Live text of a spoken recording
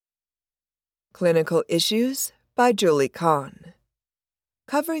Clinical Issues by Julie Kahn.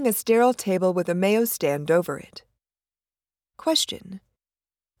 Covering a sterile table with a Mayo stand over it. Question: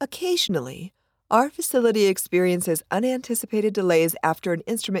 occasionally, our facility experiences unanticipated delays after an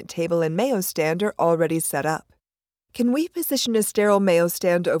instrument table and Mayo stand are already set up. Can we position a sterile Mayo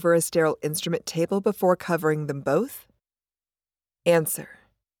stand over a sterile instrument table before covering them both? Answer: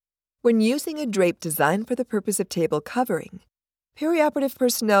 when using a drape designed for the purpose of table covering, perioperative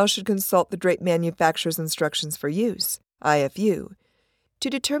personnel should consult the drape manufacturer's instructions for use, IFU, to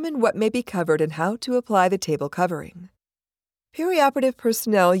determine what may be covered and how to apply the table covering. Perioperative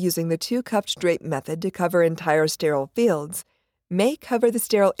personnel using the two-cupped drape method to cover entire sterile fields may cover the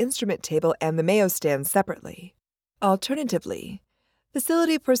sterile instrument table and the Mayo stand separately. Alternatively,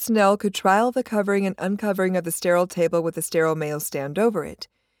 facility personnel could trial the covering and uncovering of the sterile table with the sterile Mayo stand over it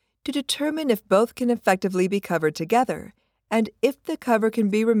to determine if both can effectively be covered together and if the cover can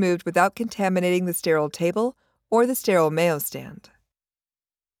be removed without contaminating the sterile table or the sterile Mayo stand.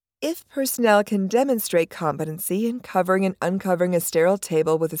 If personnel can demonstrate competency in covering and uncovering a sterile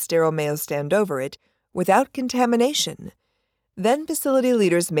table with a sterile Mayo stand over it without contamination, then facility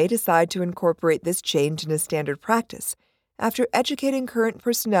leaders may decide to incorporate this change into standard practice after educating current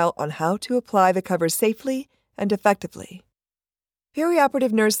personnel on how to apply the cover safely and effectively.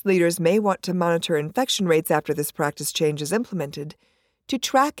 Perioperative nurse leaders may want to monitor infection rates after this practice change is implemented to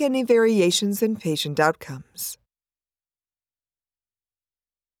track any variations in patient outcomes.